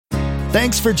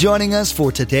Thanks for joining us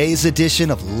for today's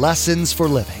edition of Lessons for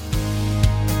Living.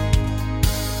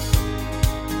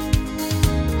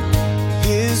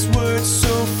 His word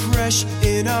so fresh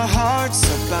in our hearts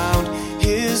abound.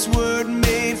 His word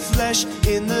made flesh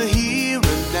in the here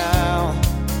and now.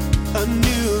 A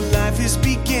new life is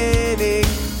beginning.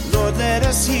 Lord, let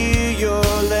us hear your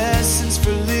lessons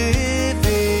for living.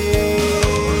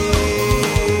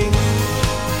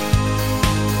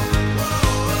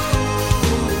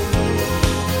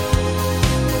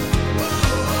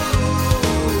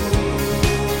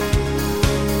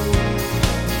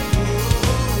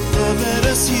 Lord, let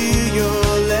us hear your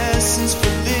lessons for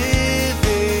living.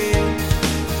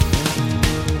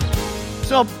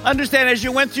 So understand, as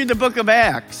you went through the book of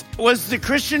Acts, was the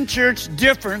Christian church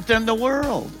different than the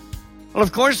world? Well,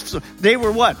 of course, they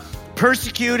were what?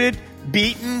 Persecuted,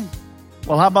 beaten.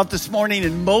 Well, how about this morning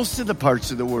in most of the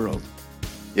parts of the world?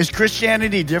 Is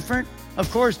Christianity different? Of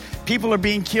course, people are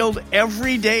being killed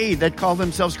every day that call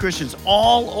themselves Christians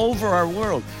all over our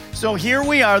world. So here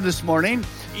we are this morning.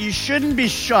 You shouldn't be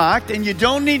shocked and you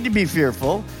don't need to be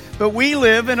fearful, but we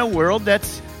live in a world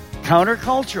that's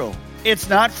countercultural. It's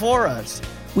not for us.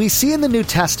 We see in the New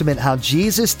Testament how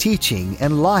Jesus' teaching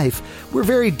and life were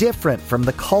very different from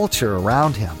the culture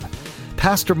around him.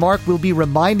 Pastor Mark will be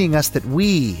reminding us that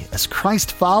we, as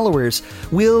Christ followers,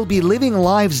 will be living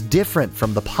lives different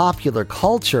from the popular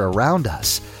culture around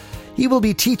us. He will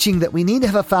be teaching that we need to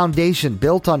have a foundation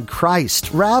built on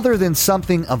Christ rather than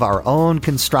something of our own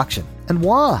construction. And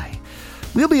why?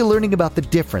 We'll be learning about the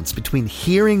difference between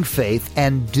hearing faith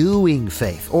and doing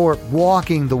faith, or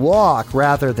walking the walk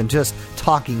rather than just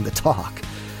talking the talk.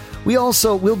 We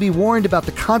also will be warned about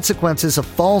the consequences of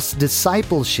false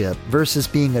discipleship versus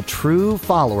being a true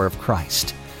follower of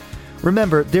Christ.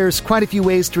 Remember, there's quite a few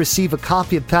ways to receive a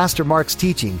copy of Pastor Mark's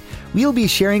teaching. We'll be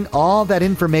sharing all that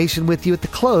information with you at the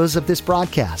close of this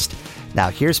broadcast. Now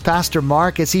here's Pastor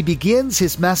Mark as he begins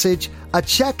his message, A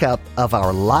Checkup of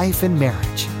Our Life and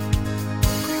Marriage.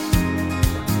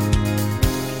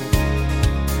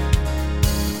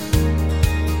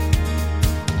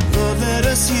 Let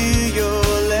us hear your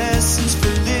lessons for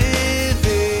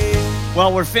living.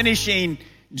 Well, we're finishing,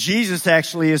 Jesus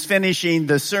actually is finishing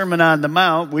the Sermon on the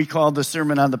Mount. We call the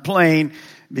Sermon on the Plain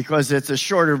because it's a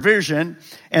shorter version.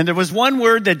 And there was one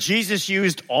word that Jesus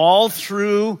used all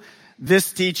through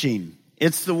this teaching.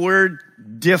 It's the word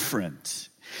different.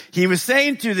 He was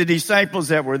saying to the disciples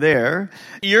that were there,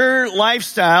 your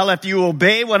lifestyle, if you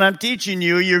obey what I'm teaching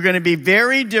you, you're going to be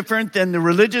very different than the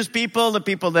religious people, the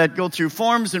people that go through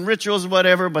forms and rituals,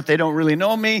 whatever, but they don't really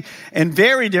know me, and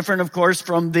very different, of course,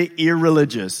 from the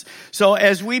irreligious. So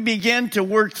as we begin to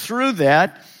work through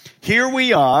that, here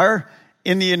we are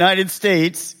in the United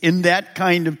States in that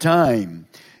kind of time.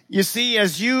 You see,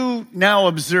 as you now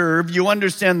observe, you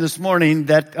understand this morning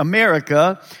that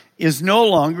America is no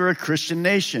longer a Christian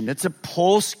nation. It's a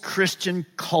post-Christian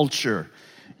culture.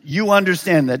 You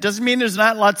understand that. Doesn't mean there's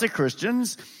not lots of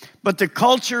Christians, but the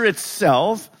culture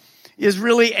itself is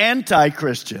really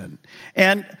anti-Christian.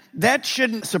 And that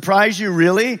shouldn't surprise you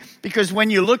really, because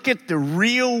when you look at the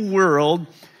real world,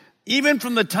 even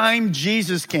from the time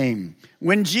Jesus came,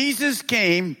 when Jesus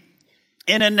came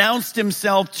and announced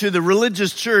himself to the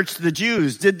religious church, the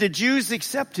Jews, did the Jews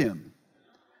accept him?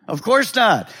 Of course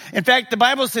not. In fact, the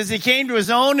Bible says he came to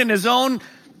his own and his own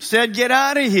said, get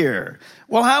out of here.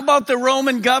 Well, how about the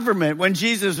Roman government when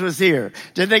Jesus was here?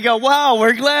 Did they go, wow,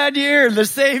 we're glad you're the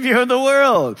Savior of the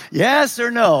world? Yes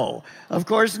or no? Of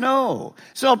course, no.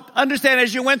 So understand,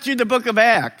 as you went through the book of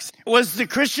Acts, was the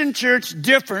Christian church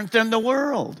different than the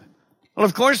world? Well,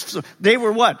 of course, they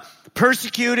were what?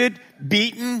 Persecuted,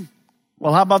 beaten.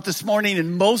 Well, how about this morning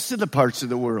in most of the parts of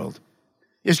the world?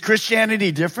 Is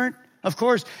Christianity different? Of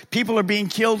course, people are being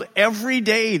killed every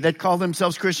day that call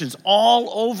themselves Christians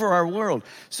all over our world.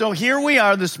 So here we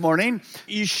are this morning.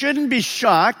 You shouldn't be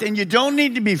shocked and you don't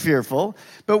need to be fearful,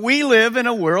 but we live in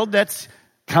a world that's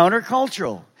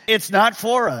countercultural. It's not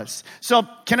for us. So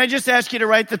can I just ask you to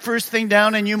write the first thing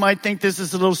down, and you might think this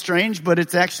is a little strange, but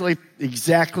it's actually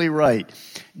exactly right.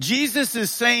 Jesus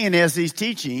is saying as he's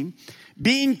teaching,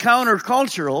 being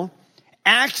countercultural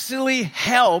actually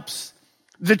helps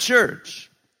the church.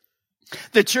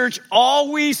 The church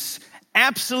always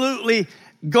absolutely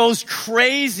goes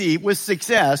crazy with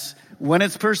success when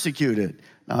it's persecuted.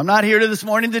 Now, I'm not here this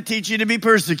morning to teach you to be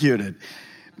persecuted,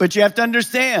 but you have to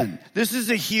understand, this is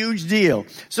a huge deal.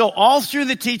 So all through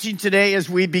the teaching today, as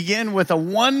we begin with a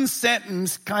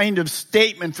one-sentence kind of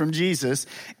statement from Jesus,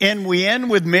 and we end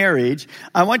with marriage,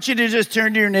 I want you to just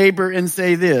turn to your neighbor and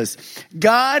say this: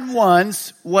 God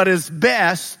wants what is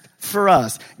best for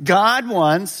us. God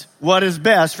wants what is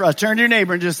best for us. Turn to your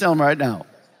neighbor and just tell him right now.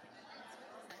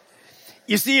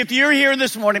 You see, if you're here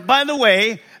this morning, by the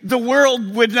way, the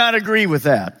world would not agree with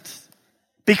that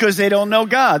because they don't know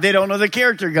God. They don't know the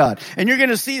character of God. And you're going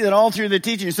to see that all through the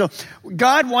teaching. So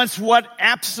God wants what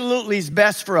absolutely is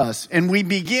best for us. And we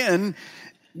begin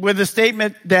with a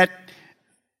statement that,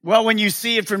 well, when you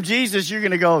see it from Jesus, you're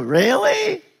going to go,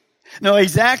 really? No,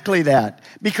 exactly that.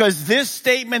 Because this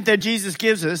statement that Jesus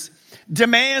gives us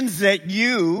demands that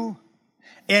you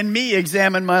and me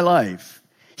examine my life.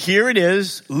 Here it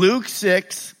is, Luke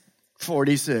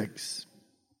 6:46.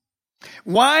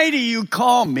 Why do you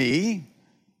call me,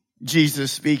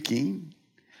 Jesus speaking,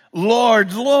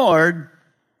 Lord, Lord,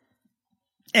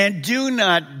 and do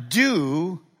not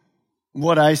do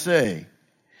what I say?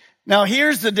 Now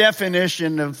here's the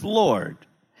definition of Lord.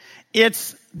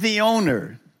 It's the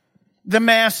owner, the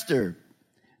master,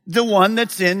 the one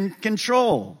that's in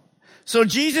control. So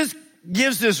Jesus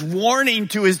gives this warning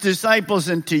to his disciples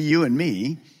and to you and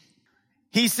me.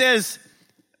 He says,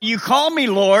 you call me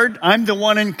Lord, I'm the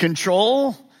one in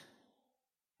control.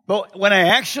 But when I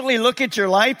actually look at your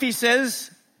life, he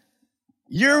says,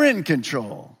 you're in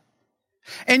control.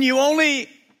 And you only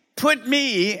put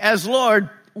me as Lord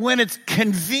when it's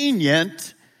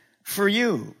convenient for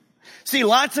you. See,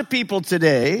 lots of people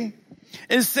today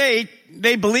say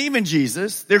they believe in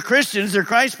Jesus, they're Christians, they're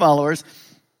Christ followers,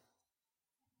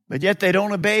 but yet they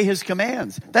don't obey his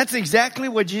commands. That's exactly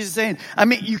what Jesus is saying. I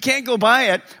mean, you can't go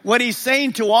by it. What he's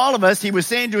saying to all of us, he was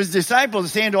saying to his disciples,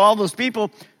 he's saying to all those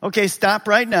people, okay, stop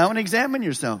right now and examine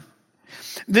yourself.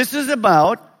 This is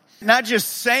about not just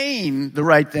saying the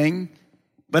right thing,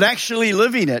 but actually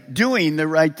living it, doing the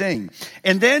right thing.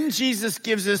 And then Jesus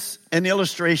gives us an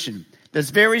illustration that's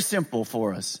very simple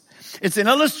for us. It's an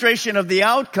illustration of the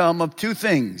outcome of two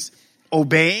things,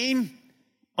 obeying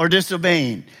or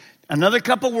disobeying. Another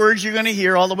couple words you're going to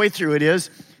hear all the way through it is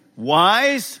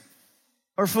wise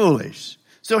or foolish.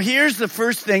 So here's the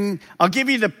first thing. I'll give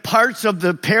you the parts of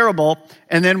the parable,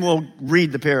 and then we'll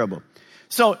read the parable.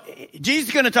 So Jesus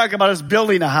is going to talk about us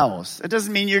building a house. It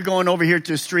doesn't mean you're going over here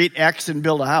to street X and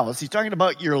build a house. He's talking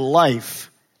about your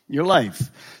life. Your life.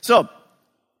 So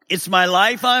it's my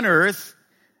life on earth.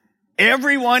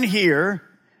 Everyone here,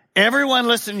 everyone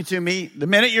listening to me, the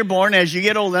minute you're born, as you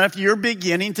get old enough, you're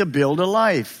beginning to build a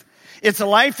life. It's a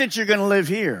life that you're going to live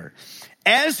here.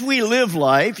 As we live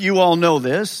life, you all know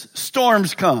this,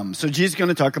 storms come. So Jesus is going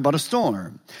to talk about a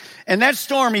storm. And that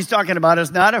storm he's talking about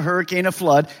is not a hurricane, a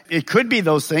flood. It could be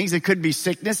those things. It could be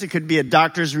sickness. It could be a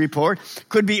doctor's report. It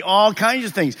could be all kinds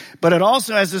of things. But it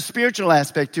also has a spiritual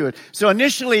aspect to it. So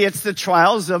initially, it's the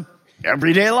trials of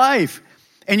everyday life.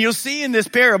 And you'll see in this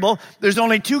parable, there's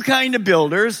only two kinds of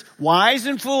builders, wise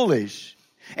and foolish.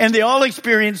 And they all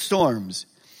experience storms.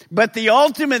 But the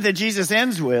ultimate that Jesus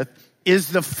ends with is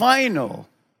the final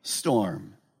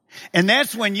storm. And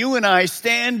that's when you and I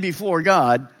stand before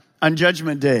God on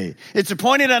Judgment Day. It's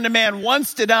appointed unto man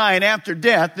once to die, and after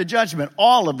death, the judgment.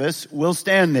 All of us will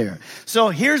stand there. So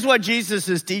here's what Jesus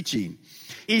is teaching.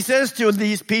 He says to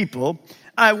these people,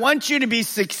 I want you to be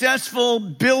successful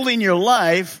building your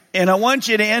life, and I want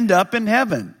you to end up in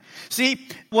heaven. See,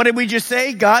 what did we just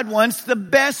say? God wants the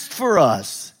best for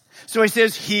us. So he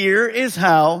says, here is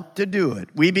how to do it.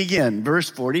 We begin, verse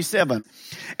 47.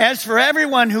 As for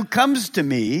everyone who comes to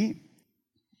me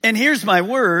and hears my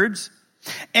words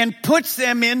and puts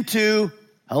them into,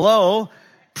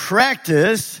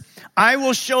 practice, I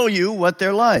will show you what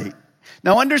they're like.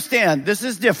 Now understand, this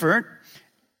is different.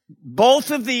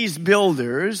 Both of these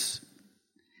builders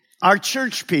are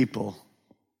church people.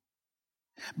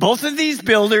 Both of these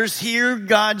builders hear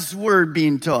God's word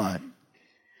being taught.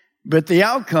 But the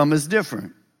outcome is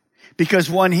different. Because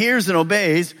one hears and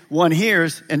obeys, one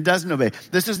hears and doesn't obey.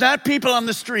 This is not people on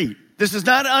the street. This is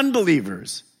not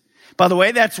unbelievers. By the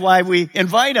way, that's why we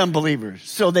invite unbelievers,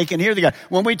 so they can hear the God.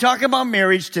 When we talk about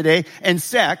marriage today and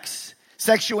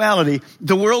sexuality,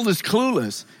 the world is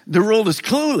clueless. The world is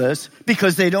clueless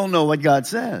because they don't know what God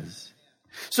says.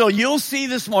 So you'll see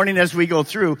this morning as we go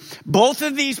through, both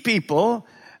of these people,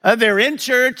 they're in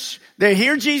church, they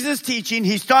hear Jesus teaching,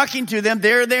 he's talking to them,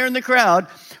 they're there in the crowd.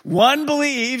 One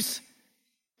believes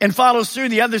and follows through,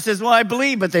 the other says, well, I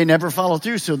believe, but they never follow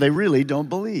through, so they really don't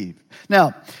believe.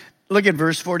 Now, look at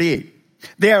verse 48.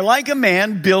 They are like a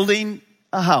man building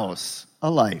a house, a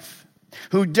life,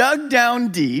 who dug down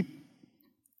deep,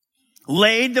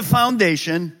 laid the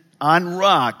foundation on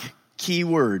rock, key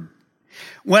word.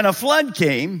 When a flood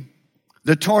came,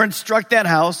 the torrent struck that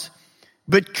house,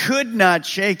 but could not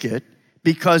shake it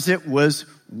because it was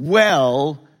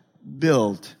well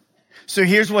built. So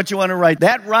here's what you want to write.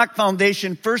 That rock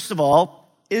foundation, first of all,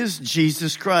 is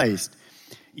Jesus Christ.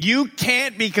 You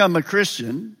can't become a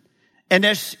Christian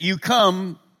unless you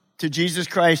come to Jesus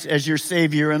Christ as your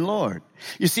Savior and Lord.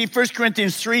 You see, 1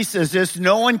 Corinthians 3 says this,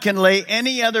 no one can lay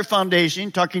any other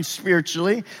foundation, talking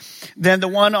spiritually, than the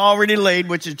one already laid,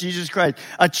 which is Jesus Christ.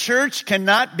 A church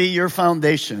cannot be your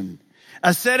foundation.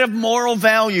 A set of moral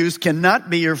values cannot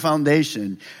be your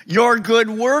foundation. Your good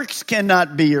works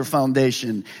cannot be your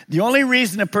foundation. The only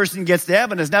reason a person gets to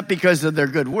heaven is not because of their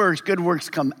good works. Good works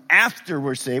come after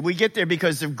we're saved. We get there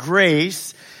because of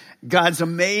grace, God's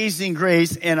amazing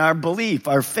grace, and our belief,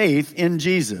 our faith in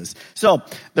Jesus. So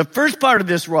the first part of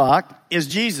this rock is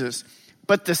Jesus.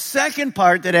 But the second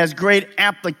part that has great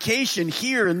application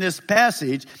here in this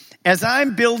passage, as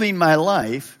I'm building my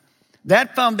life,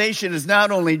 that foundation is not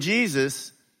only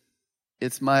Jesus,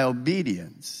 it's my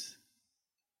obedience.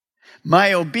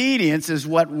 My obedience is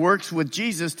what works with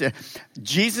Jesus.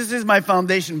 Jesus is my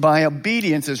foundation. My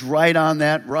obedience is right on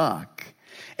that rock.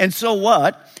 And so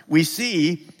what we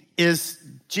see is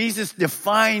Jesus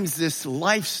defines this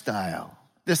lifestyle.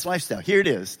 Here it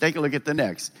is. Take a look at the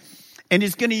next. And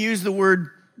he's going to use the word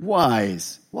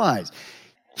wise. Wise.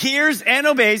 Hears and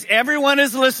obeys. Everyone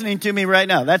is listening to me right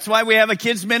now. That's why we have a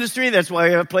kids ministry. That's why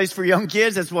we have a place for young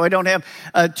kids. That's why I don't have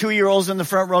 2-year-olds in the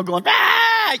front row going,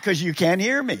 because you can't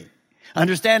hear me.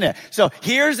 Understand that. So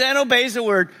hears and obeys the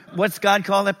word. What's God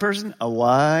call that person? A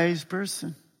wise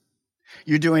person.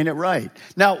 You're doing it right.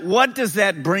 Now, what does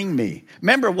that bring me?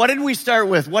 Remember, what did we start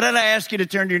with? What did I ask you to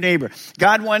turn to your neighbor?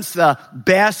 God wants the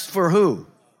best for who?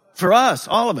 For us,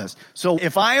 all of us. So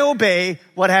if I obey,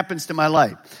 what happens to my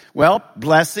life? Well,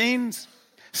 blessings,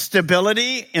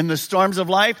 stability in the storms of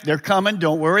life. They're coming.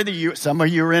 Don't worry. Some of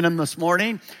you are in them this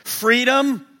morning.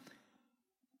 Freedom.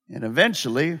 And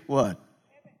eventually, what?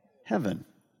 Heaven.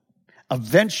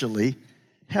 Eventually,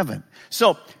 heaven.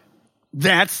 So,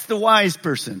 that's the wise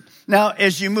person. Now,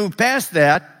 as you move past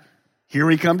that, here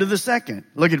we come to the second.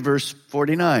 Look at verse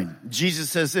 49. Jesus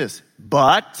says this,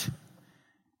 but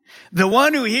the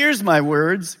one who hears my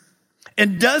words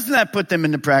and does not put them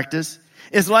into practice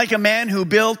is like a man who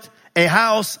built a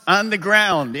house on the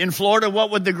ground. In Florida,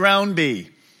 what would the ground be?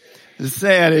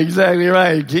 Sand, exactly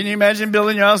right. Can you imagine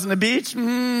building your house on the beach?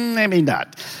 Maybe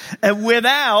not.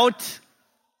 Without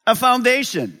a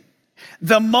foundation.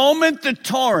 The moment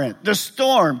the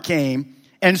storm came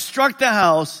and struck the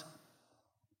house,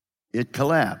 it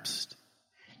collapsed.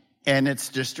 And its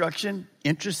destruction,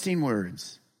 interesting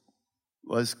words,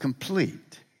 was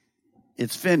complete.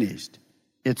 It's finished.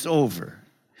 It's over.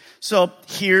 So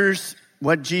here's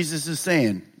what Jesus is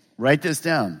saying. Write this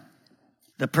down.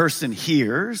 The person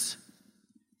hears.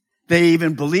 They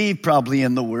even believe probably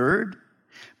in the word,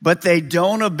 but they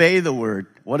don't obey the word.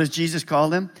 What does Jesus call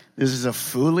them? This is a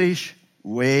foolish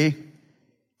way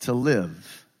to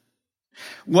live.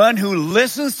 One who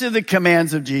listens to the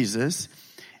commands of Jesus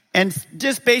and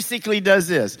just basically does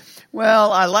this.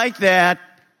 Well, I like that,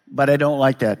 but I don't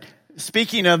like that.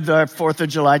 Speaking of the 4th of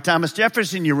July, Thomas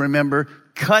Jefferson, you remember,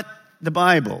 cut the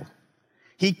Bible.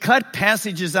 He cut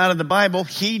passages out of the Bible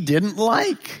he didn't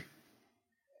like.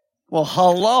 Well,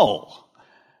 hello.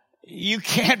 You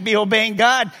can't be obeying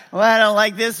God. Well, I don't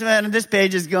like this one. This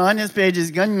page is gone. This page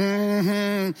is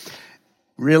gone.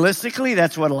 Realistically,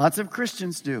 that's what lots of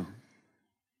Christians do.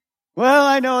 Well,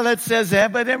 I know that says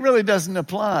that, but it really doesn't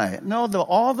apply. No,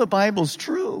 all the Bible's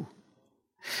true.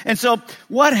 And so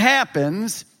what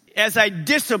happens as I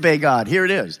disobey God? Here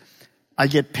it is. I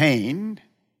get pain,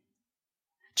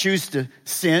 choose to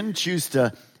sin, choose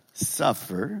to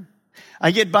suffer.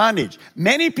 I get bondage.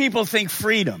 Many people think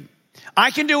freedom.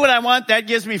 I can do what I want, that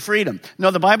gives me freedom.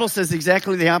 No, the Bible says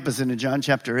exactly the opposite in John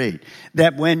chapter 8.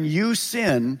 That when you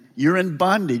sin, you're in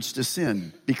bondage to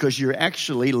sin because you're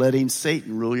actually letting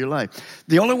Satan rule your life.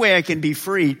 The only way I can be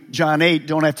free, John 8,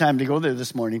 don't have time to go there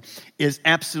this morning, is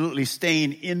absolutely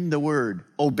staying in the Word,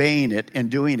 obeying it, and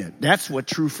doing it. That's what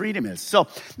true freedom is. So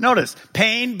notice,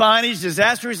 pain, bondage,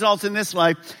 disaster results in this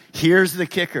life. Here's the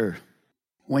kicker.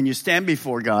 When you stand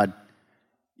before God,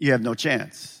 you have no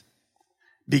chance.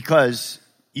 Because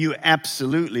you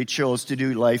absolutely chose to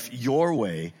do life your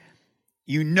way.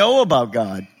 You know about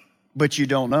God, but you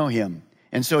don't know Him.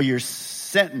 And so you're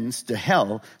sentenced to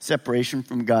hell, separation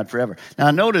from God forever.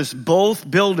 Now notice, both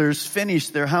builders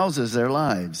finished their houses, their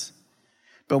lives.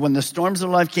 But when the storms of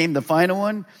life came, the final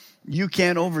one, you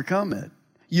can't overcome it.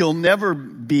 You'll never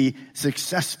be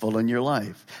successful in your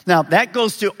life. Now, that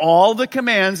goes to all the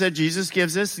commands that Jesus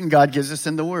gives us and God gives us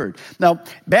in the Word. Now,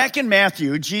 back in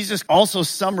Matthew, Jesus also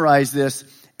summarized this,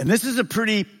 and this is a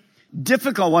pretty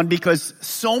difficult one because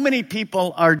so many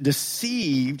people are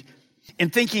deceived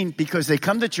and thinking because they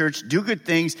come to church, do good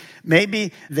things,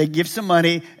 maybe they give some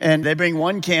money and they bring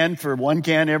one can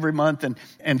every month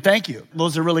and thank you.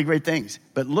 Those are really great things.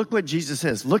 But look what Jesus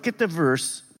says. Look at the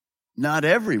verse. Not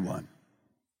everyone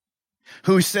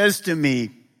who says to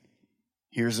me,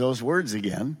 here's those words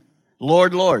again,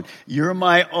 Lord, Lord, you're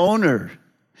my owner.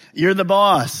 You're the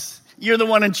boss. You're the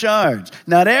one in charge.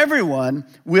 Not everyone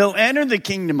will enter the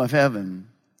kingdom of heaven,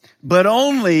 but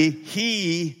only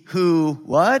he who,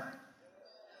 what?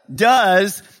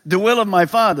 Does the will of my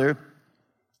Father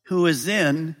who is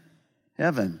in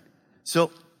heaven.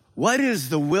 So what is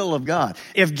the will of God?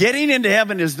 If getting into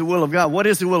heaven is the will of God, what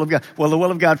is the will of God? Well, the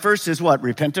will of God first is what?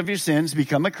 Repent of your sins,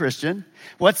 become a Christian.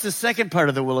 What's the second part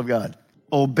of the will of God?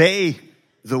 Obey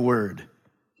the word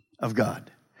of God.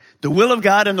 The will of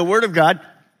God and the word of God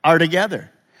are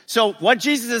together. So what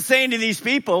Jesus is saying to these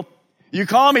people, you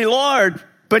call me Lord,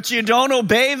 but you don't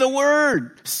obey the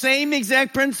word. Same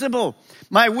exact principle.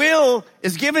 My will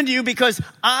is given to you because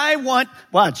I want,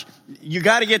 watch, you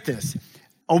got to get this.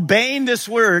 Obeying this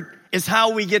word is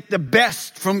how we get the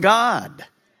best from God.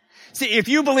 See, if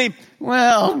you believe,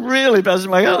 well, really, Pastor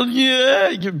Michael,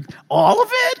 yeah, all of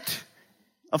it?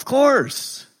 Of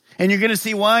course. And you're going to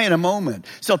see why in a moment.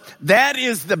 So that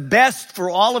is the best for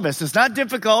all of us. It's not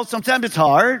difficult. Sometimes it's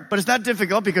hard, but it's not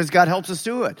difficult because God helps us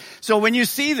do it. So when you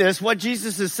see this, what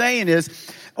Jesus is saying is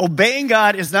obeying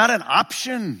God is not an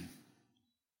option.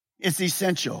 It's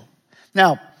essential.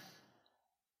 Now,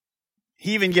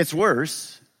 he even gets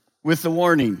worse with the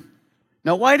warning.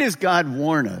 Now, why does God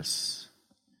warn us?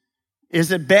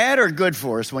 Is it bad or good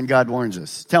for us when God warns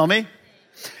us? Tell me.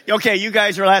 Okay, you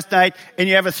guys are last night and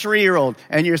you have a 3-year-old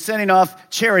and you're sending off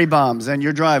cherry bombs in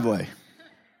your driveway.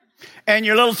 And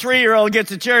your little 3-year-old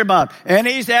gets a cherry bomb and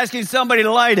he's asking somebody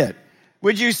to light it.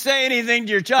 Would you say anything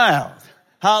to your child?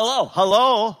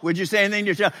 Hello? Would you say anything to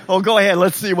your child? Oh, go ahead.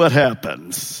 Let's see what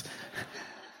happens.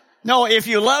 No, if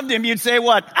you loved him, you'd say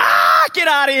what? Get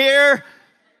out of here.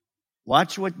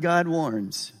 Watch what God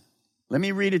warns. Let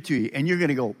me read it to you. And you're going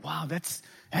to go, wow, that's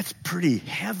pretty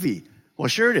heavy. Well,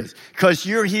 sure it is, because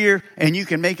you're here and you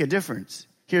can make a difference.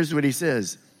 Here's what he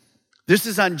says. This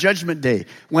is on Judgment Day.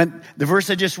 When the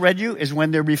verse I just read you is when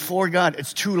they're before God.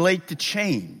 It's too late to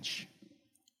change.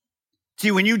 See,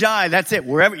 when you die, that's it.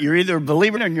 Wherever you're either a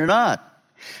believer or you're not.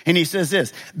 And he says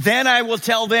this, then I will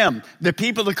tell them, the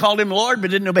people that called him Lord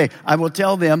but didn't obey, I will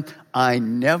tell them, I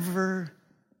never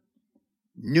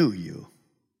knew you.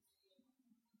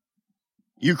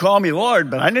 You call me Lord,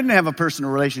 but I didn't have a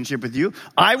personal relationship with you.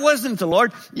 I wasn't the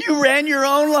Lord. You ran your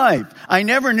own life. I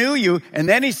never knew you. And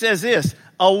then he says this,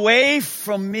 away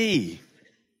from me.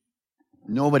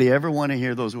 Nobody ever want to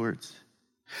hear those words.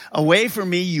 Away from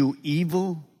me, you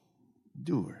evil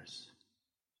doers.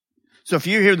 So if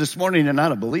you're here this morning and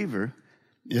not a believer,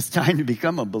 it's time to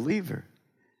become a believer.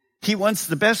 He wants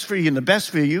the best for you, and the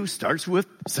best for you starts with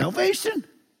salvation.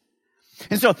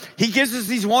 And so he gives us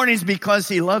these warnings because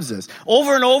he loves us.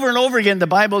 Over and over and over again, the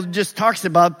Bible just talks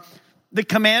about the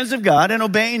commands of God and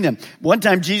obeying them. One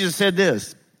time Jesus said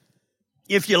this,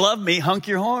 if you love me, honk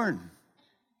your horn.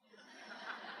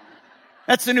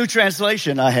 That's the new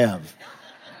translation I have.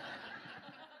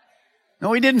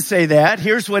 No, he didn't say that.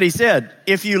 Here's what he said.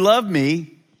 If you love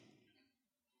me,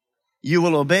 you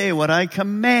will obey what I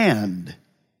command.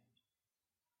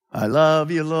 I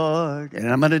love you, Lord,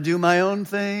 and I'm going to do my own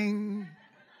thing.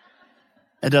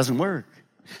 It doesn't work.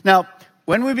 Now,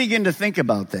 when we begin to think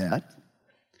about that,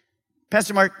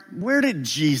 Pastor Mark, where did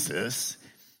Jesus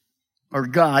or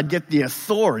God get the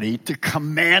authority to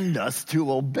command us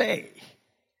to obey?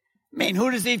 I mean, who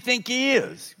does he think he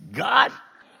is? God?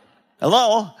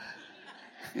 Hello?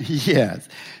 Yes.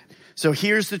 So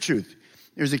here's the truth.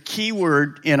 There's a key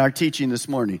word in our teaching this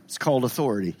morning. It's called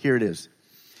authority. Here it is.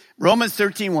 Romans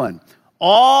 13:1.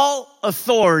 All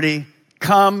authority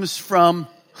comes from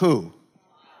who?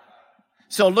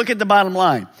 So look at the bottom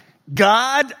line.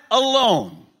 God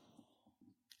alone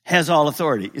has all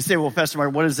authority. You say, well, Pastor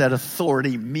Mark, what does that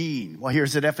authority mean? Well,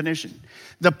 here's the definition.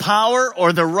 The power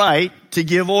or the right to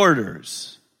give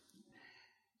orders,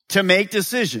 to make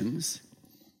decisions,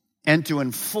 and to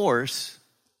enforce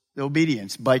the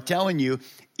obedience by telling you,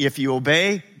 if you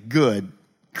obey, good,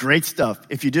 great stuff.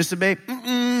 If you disobey,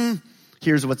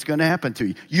 here's what's going to happen to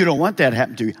you. You don't want that to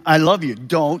happen to you. I love you.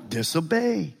 Don't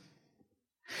disobey.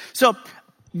 So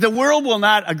the world will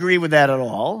not agree with that at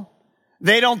all.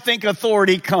 They don't think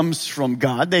authority comes from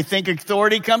God. They think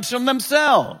authority comes from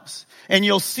themselves. And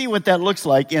you'll see what that looks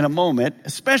like in a moment,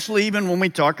 especially even when we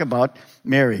talk about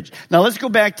marriage. Now let's go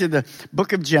back to the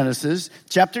book of Genesis,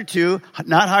 chapter 2.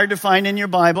 Not hard to find in your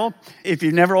Bible. If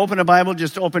you've never opened a Bible,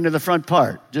 just open to the front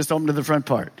part. Just open to the front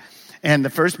part. And the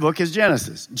first book is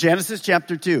Genesis. Genesis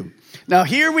chapter 2. Now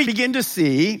here we begin to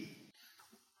see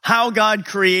how God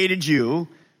created you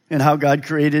and how God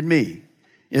created me.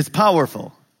 It's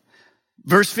powerful.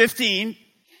 Verse 15,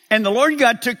 and the Lord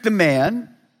God took the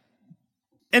man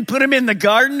and put him in the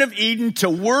Garden of Eden to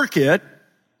work it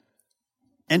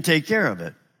and take care of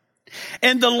it.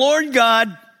 And the Lord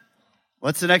God,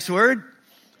 what's the next word?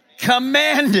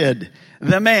 Commanded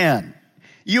the man.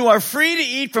 You are free to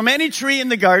eat from any tree in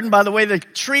the garden. By the way, the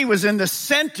tree was in the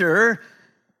center.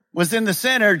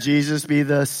 Jesus be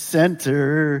the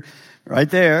center. Right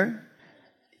there.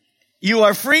 You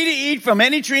are free to eat from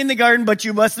any tree in the garden, but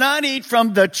you must not eat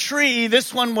from the tree.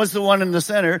 This one was the one in the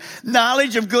center.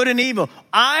 Knowledge of good and evil.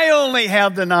 I only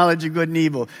have the knowledge of good and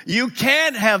evil. You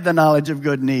can't have the knowledge of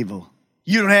good and evil.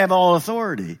 You don't have all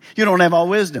authority. You don't have all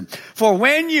wisdom. For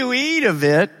when you eat of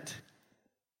it,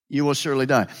 you will surely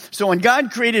die. So when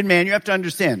God created man, you have to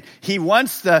understand, he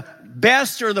wants the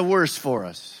best or the worst for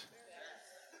us.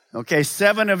 Okay,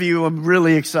 7 of you are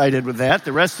really excited with that.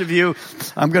 The rest of you,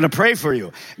 I'm going to pray for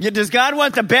you. Does God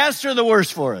want the best or the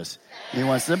worst for us? He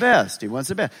wants the best. He wants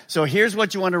the best. So here's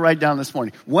what you want to write down this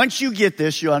morning. Once you get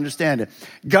this, you'll understand it.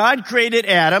 God created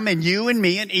Adam and you and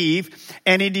me and Eve,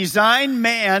 and he designed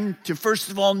man to first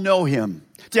of all know him,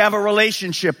 to have a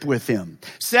relationship with him.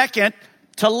 Second,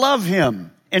 to love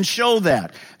him and show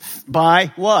that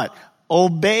by what?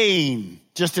 Obeying.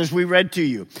 Just as we read to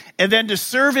you. And then to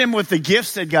serve him with the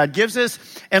gifts that God gives us.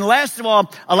 And last of all,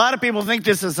 a lot of people think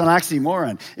this is an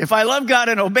oxymoron. If I love God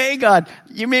and obey God,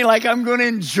 you mean like I'm going to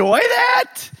enjoy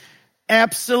that?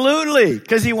 Absolutely.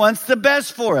 Because he wants the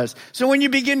best for us. So when you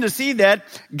begin to see that,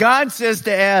 God says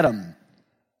to Adam,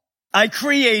 I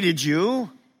created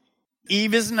you.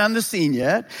 Eve isn't on the scene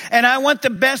yet. And I want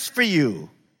the best for you.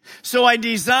 So I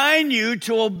designed you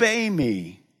to obey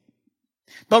me.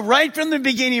 But right from the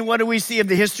beginning, what do we see of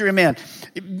the history of man?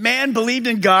 Man believed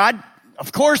in God.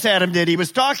 Of course Adam did. He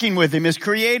was talking with him, his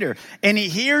creator. And he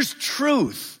hears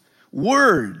truth,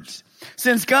 words.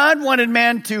 Since God wanted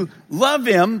man to love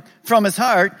him from his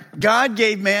heart, God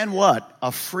gave man what?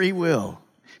 A free will.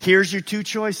 Here's your 2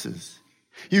 choices.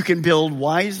 You can build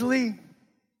wisely,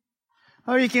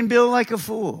 or you can build like a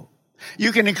fool.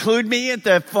 You can include me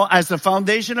as the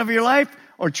foundation of your life,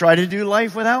 or try to do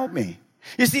life without me.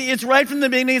 You see, it's right from the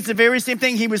beginning. It's the very same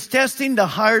thing. He was testing the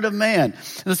heart of man.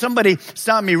 And somebody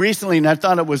stopped me recently, and I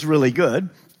thought it was really good.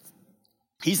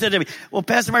 He said to me, well,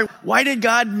 Pastor Mark, why did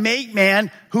God make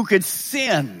man who could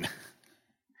sin?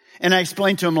 And I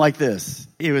explained to him like this.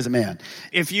 He was a man.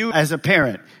 If you, as a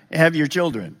parent, have your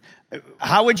children,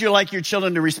 how would you like your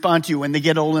children to respond to you when they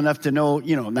get old enough to know,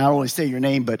 not only say your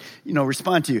name, but,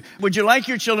 respond to you? Would you like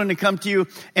your children to come to you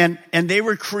and they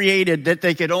were created that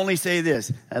they could only say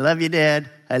this, I love you, Dad.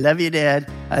 I love you,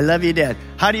 Dad. I love you, Dad.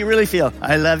 How do you really feel?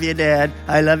 I love you, Dad.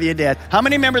 I love you, Dad. How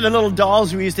many remember the little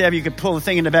dolls we used to have? You could pull the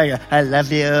thing in the bag. I love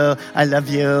you. I love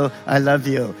you. I love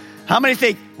you. How many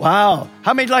think, wow,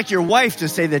 how many like your wife to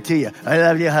say that to you? I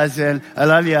love you, husband. I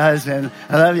love you, husband.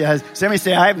 I love you, husband. Somebody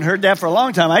say, I haven't heard that for a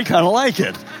long time. I kind of like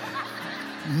it.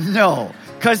 No,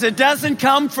 because it doesn't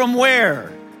come from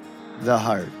where? The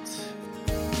heart.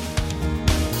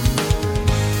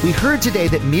 We heard today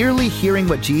that merely hearing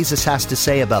what Jesus has to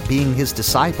say about being his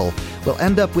disciple will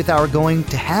end up with our going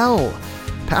to hell.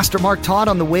 Pastor Mark taught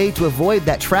on the way to avoid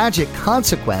that tragic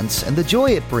consequence and the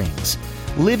joy it brings.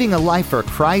 Living a life for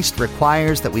Christ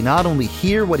requires that we not only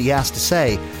hear what he has to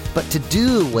say, but to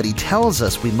do what he tells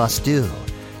us we must do.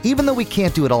 Even though we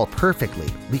can't do it all perfectly,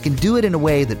 we can do it in a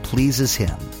way that pleases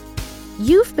him.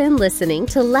 You've been listening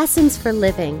to Lessons for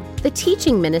Living, the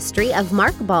teaching ministry of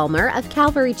Mark Balmer of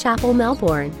Calvary Chapel,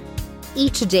 Melbourne.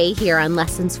 Each day here on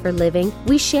Lessons for Living,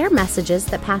 we share messages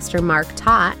that Pastor Mark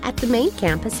taught at the main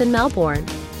campus in Melbourne.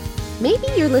 Maybe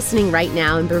you're listening right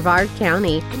now in Brevard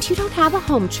County and you don't have a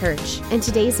home church, and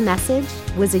today's message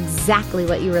was exactly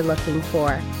what you were looking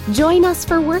for. Join us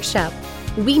for worship.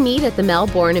 We meet at the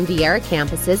Melbourne and Viera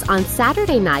campuses on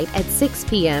Saturday night at 6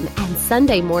 p.m. and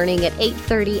Sunday morning at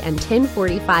 8:30 and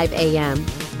 10:45 a.m.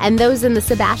 And those in the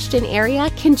Sebastian area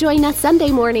can join us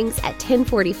Sunday mornings at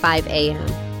 10:45 a.m.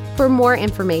 For more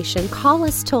information, call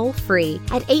us toll-free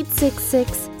at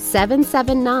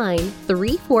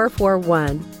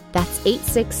 866-779-3441. That's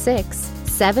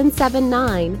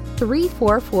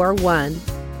 866-779-3441.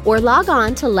 Or log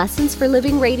on to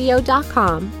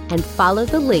lessonsforlivingradio.com and follow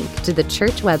the link to the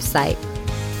church website.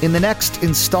 In the next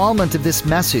installment of this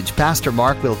message, Pastor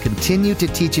Mark will continue to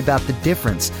teach about the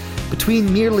difference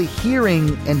between merely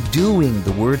hearing and doing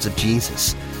the words of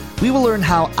Jesus. We will learn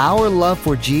how our love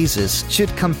for Jesus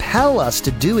should compel us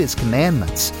to do his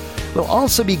commandments. We'll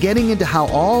also be getting into how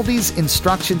all these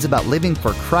instructions about living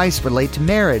for Christ relate to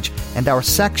marriage and our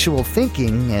sexual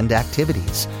thinking and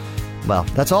activities. Well,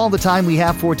 that's all the time we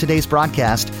have for today's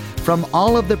broadcast. From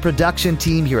all of the production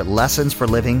team here at Lessons for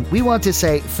Living, we want to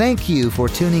say thank you for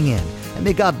tuning in, and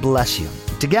may God bless you.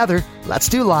 Together, let's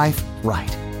do life right.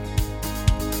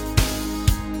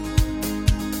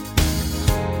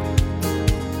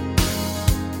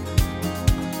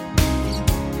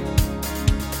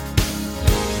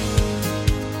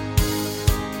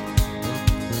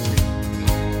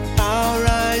 Our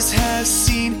eyes have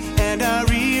seen and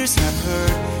our ears have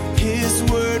heard His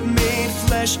word made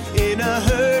flesh in a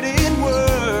hurting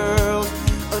world.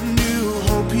 A new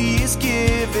hope He is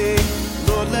giving.